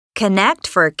Connect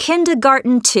for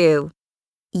Kindergarten 2.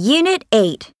 Unit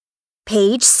 8.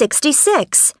 Page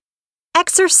 66.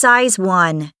 Exercise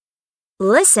 1.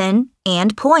 Listen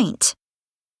and point.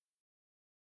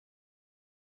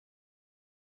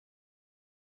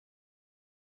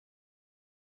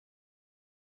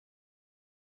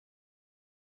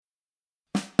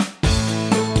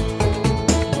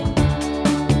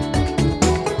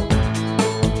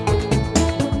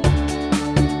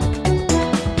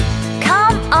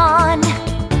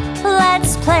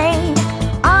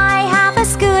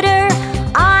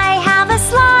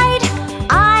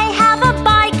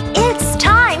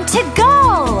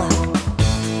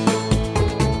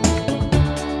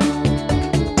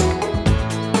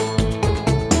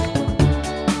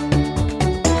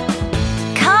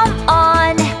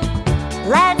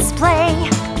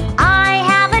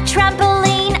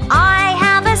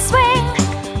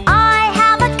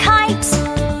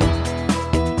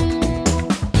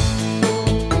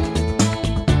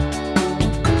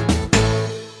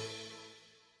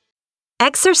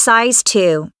 Exercise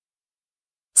 2.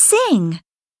 Sing.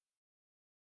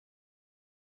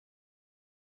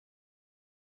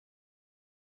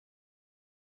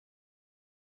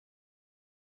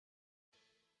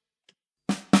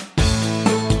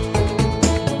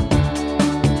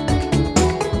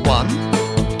 One,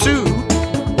 two,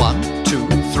 1, 2,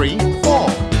 3, 4.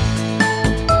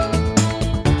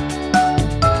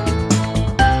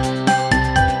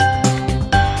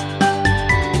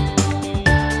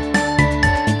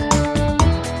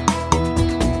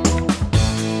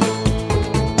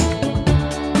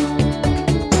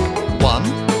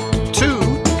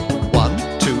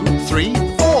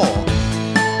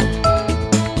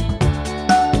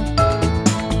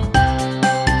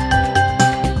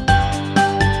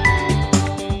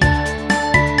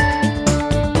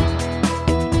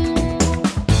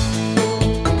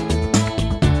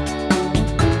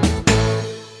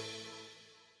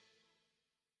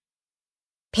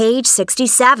 Page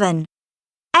 67.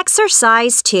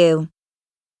 Exercise 2.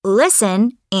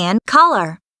 Listen and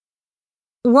color.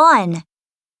 1.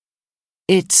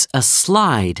 It's a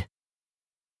slide.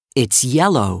 It's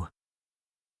yellow.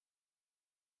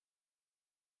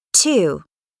 2.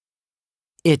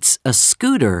 It's a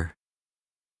scooter.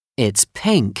 It's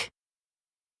pink.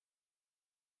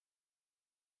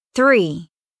 3.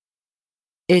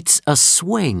 It's a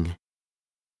swing.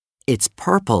 It's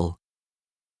purple.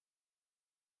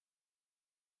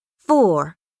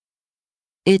 4.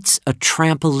 It's a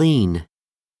trampoline.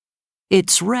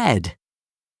 It's red.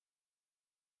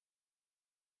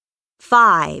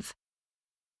 5.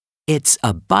 It's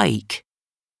a bike.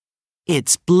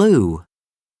 It's blue.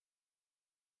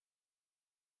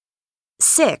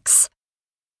 6.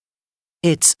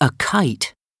 It's a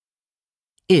kite.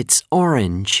 It's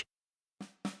orange.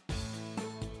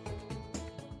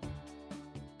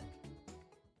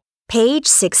 Page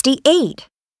 68.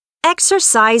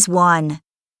 Exercise 1.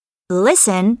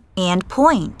 Listen and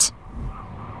point.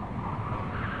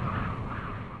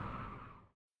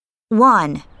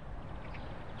 1.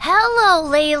 Hello,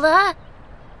 Layla.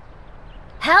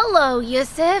 Hello,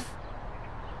 Yusuf.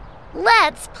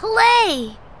 Let's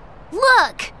play.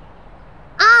 Look,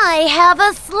 I have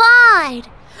a slide.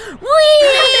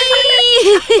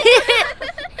 Whee!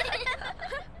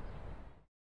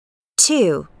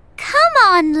 2. Come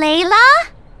on, Layla.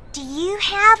 Do you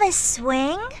have a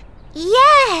swing?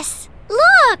 Yes,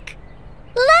 look.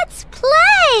 Let's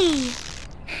play.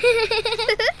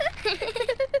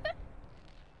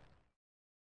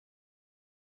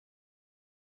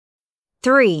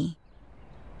 3.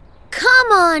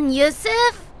 Come on,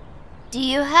 Yusuf. Do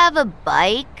you have a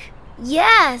bike?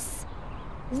 Yes.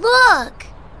 Look.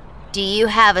 Do you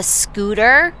have a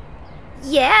scooter?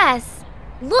 Yes.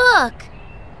 Look.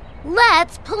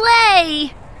 Let's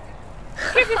play.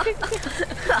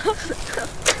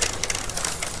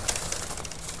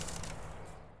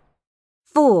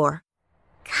 4.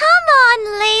 Come on,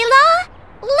 Layla.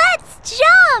 Let's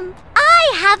jump.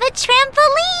 I have a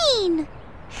trampoline.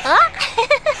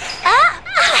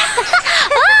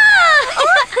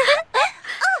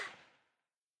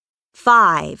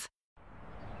 5.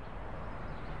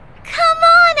 Come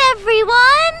on,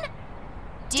 everyone.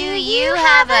 Do you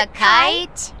have a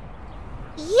kite?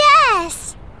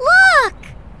 Yes. Look.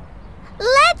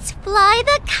 Let's fly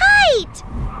the kite.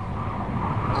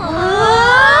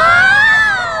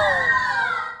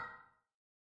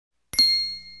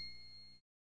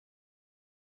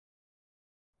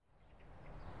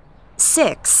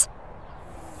 6.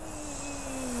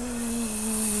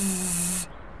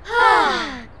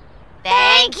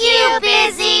 Thank you,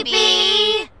 Busy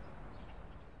Bee.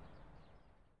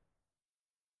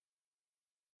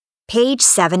 Page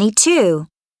 72.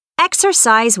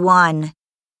 Exercise 1.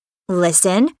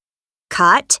 Listen,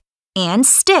 cut, and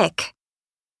stick.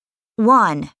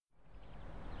 1.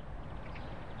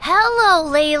 Hello,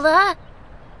 Layla.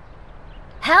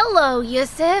 Hello,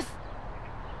 Yusuf.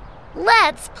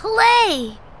 Let's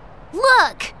play.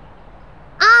 Look,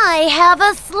 I have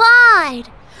a slide.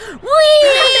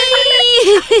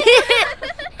 Whee!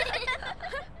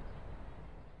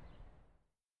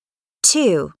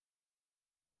 2.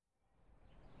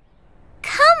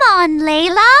 Come on,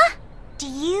 Layla. Do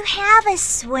you have a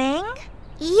swing?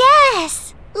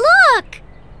 Yes, look.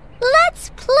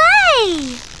 Let's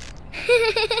play.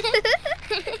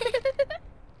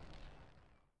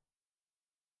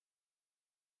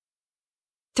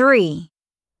 3.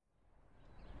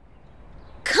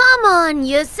 Come on,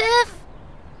 Yusuf.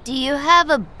 Do you have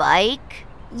a bike?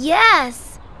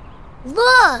 Yes.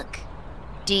 Look.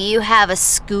 Do you have a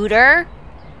scooter?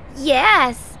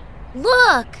 Yes.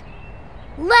 Look.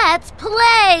 Let's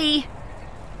play.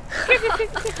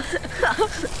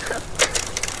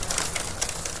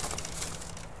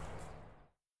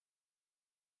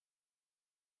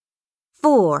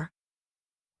 4.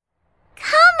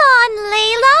 Come on,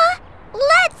 Layla.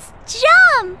 Let's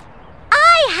jump.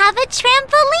 I have a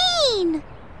trampoline.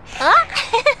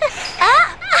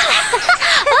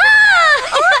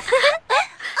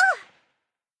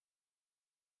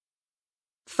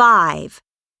 5.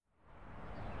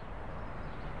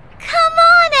 Come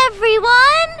on,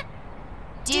 everyone.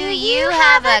 Do you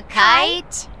have a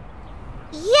kite?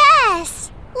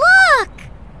 Yes. Look.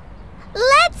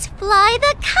 Let's fly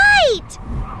the kite.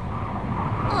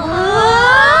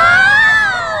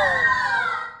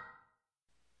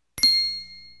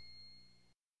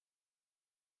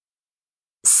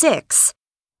 6.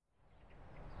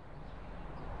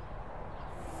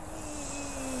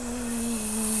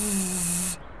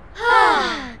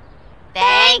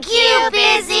 Thank you,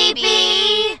 Busy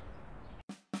Bee.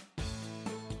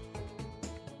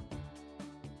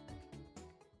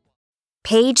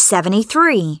 Page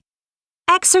 73.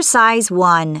 Exercise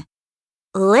 1.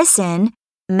 Listen,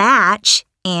 match,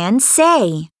 and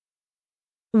say.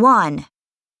 1.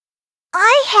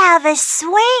 I have a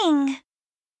swing.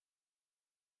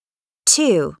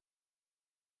 2.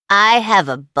 I have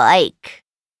a bike.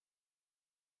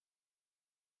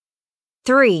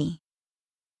 3.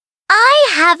 I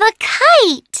have a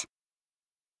kite.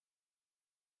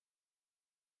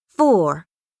 4.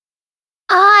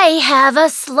 I have a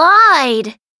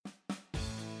slide.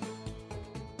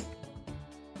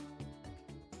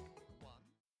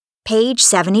 Page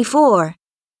 74.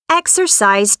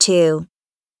 Exercise 2.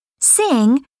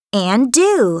 Sing and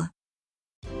do.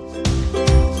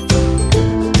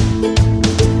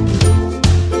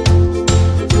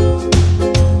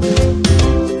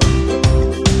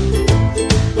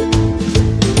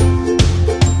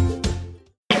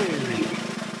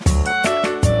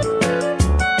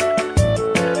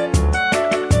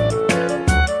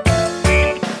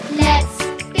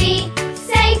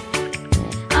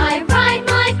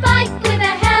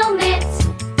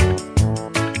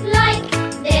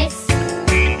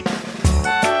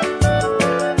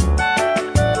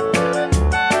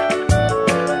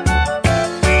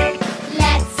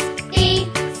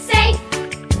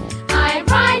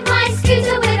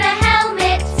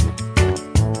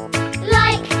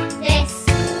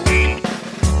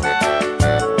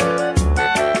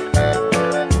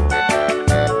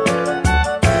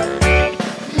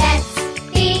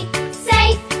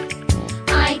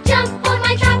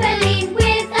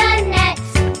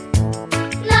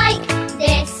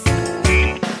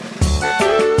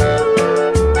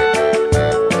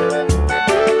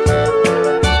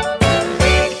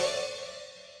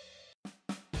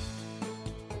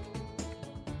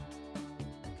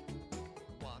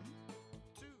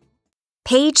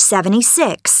 Page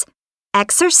 76.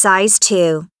 Exercise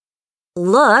 2.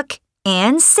 Look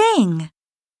and sing.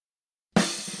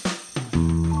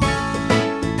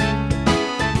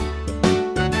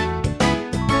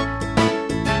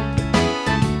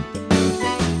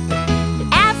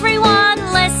 Everyone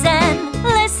listen,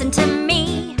 listen to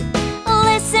me.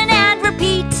 Listen and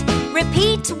repeat,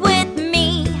 repeat with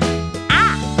me.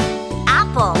 A,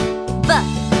 apple. B,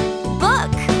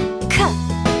 book. C,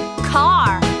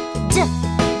 car. D,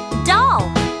 doll.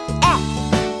 E,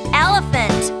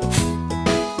 elephant.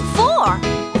 4,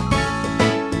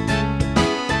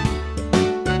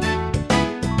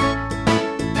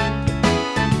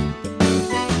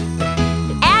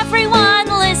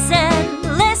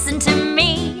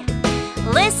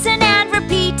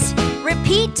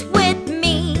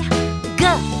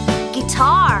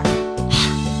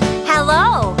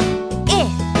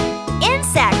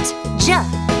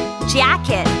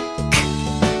 jacket.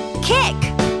 Kick.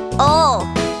 Oh,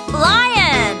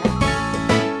 lion.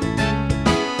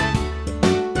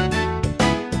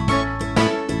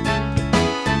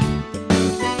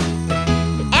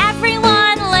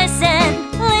 Everyone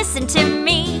listen, listen to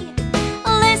me.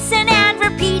 Listen and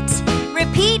repeat,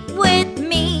 repeat with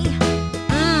me.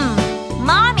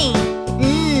 Mommy.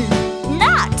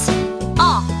 Nut.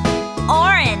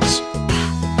 Orange.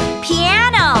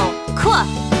 Piano.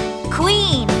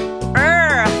 Queen.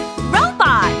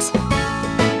 Robot.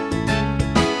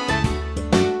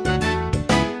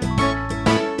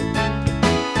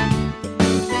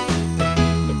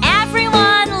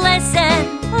 Everyone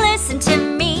listen, listen to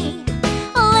me.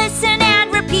 Listen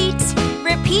and repeat,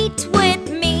 repeat with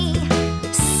me.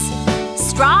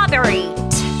 Strawberry.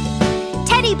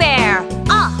 Teddy bear.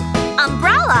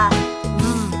 Umbrella.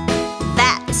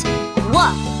 Vet.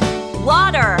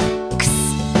 Water.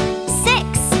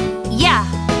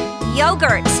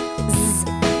 Yogurt.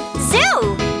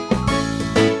 Zoo.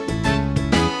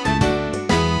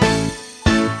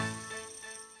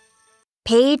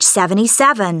 Page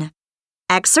 77.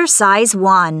 Exercise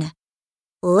 1.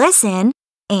 Listen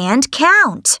and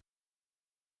count.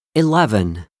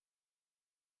 11,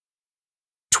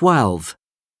 12,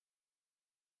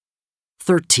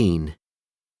 13,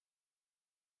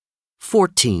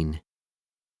 14,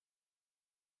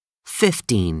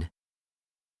 15,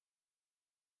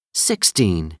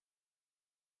 16,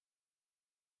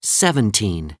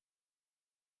 17,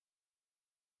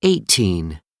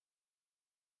 18,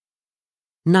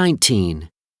 19,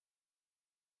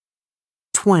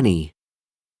 20.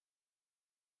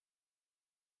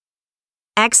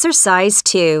 Exercise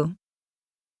 2.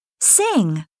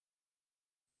 Sing.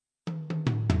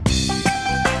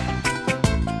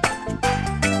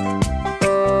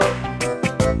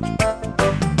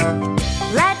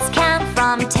 Let's count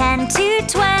from 10 to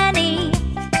 20.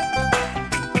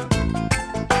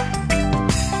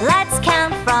 Let's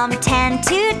count from 10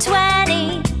 to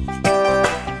 20.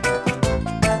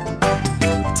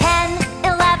 10,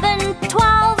 11,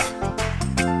 12,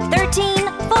 13,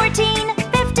 14,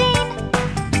 15,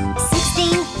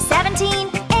 16, 17,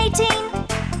 18,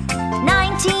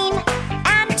 19,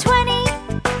 and 20.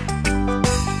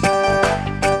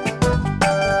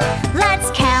 Let's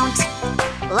count.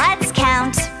 Let's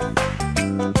count.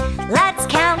 Let's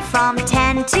count from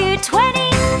 10 to 20.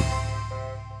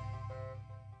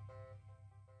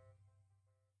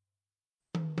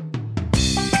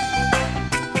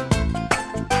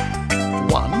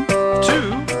 One,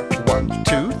 two, 1,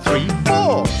 2, 3,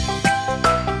 4.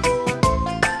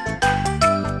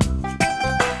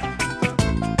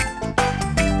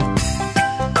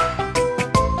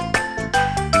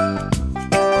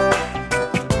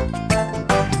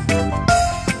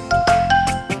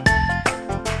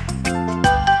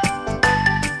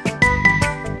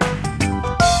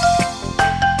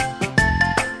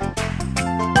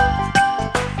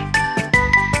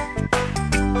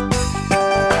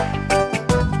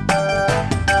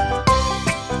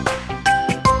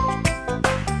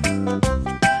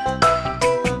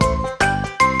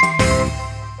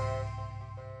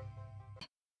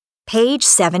 Page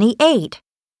 78.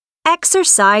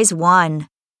 Exercise 1.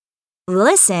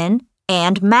 Listen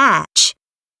and match.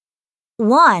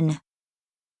 1,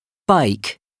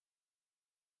 Bike,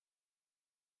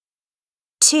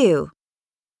 2,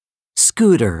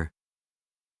 scooter,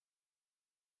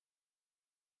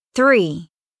 3,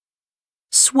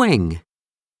 swing,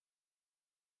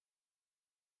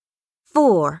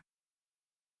 4.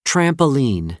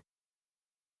 trampoline.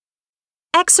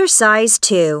 Exercise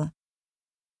 2.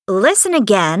 Listen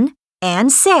again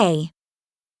and say.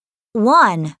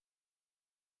 1,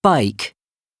 Bike,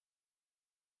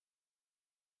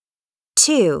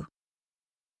 2,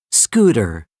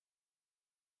 scooter,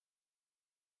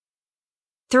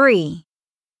 3,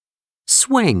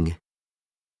 swing,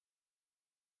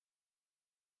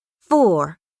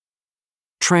 4.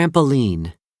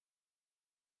 trampoline.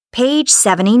 Page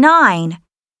 79.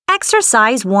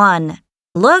 Exercise 1.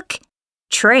 Look,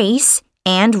 trace,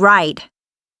 and write.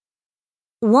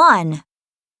 1,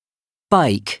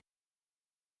 Bike,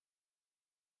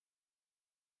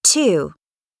 2,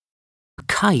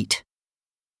 kite,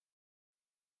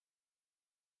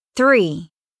 3.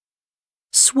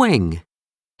 swing,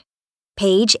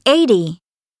 Page 80.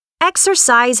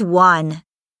 Exercise 1.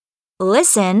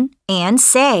 Listen and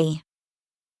say.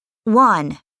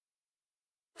 1,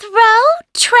 Throw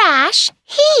trash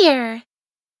here.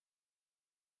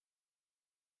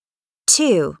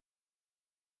 2,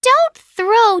 Don't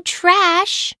throw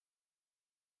trash.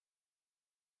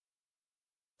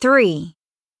 3,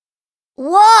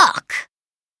 Walk.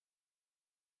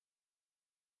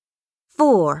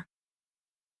 4.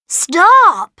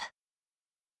 Stop!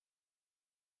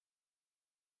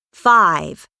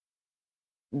 5.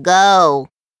 Go.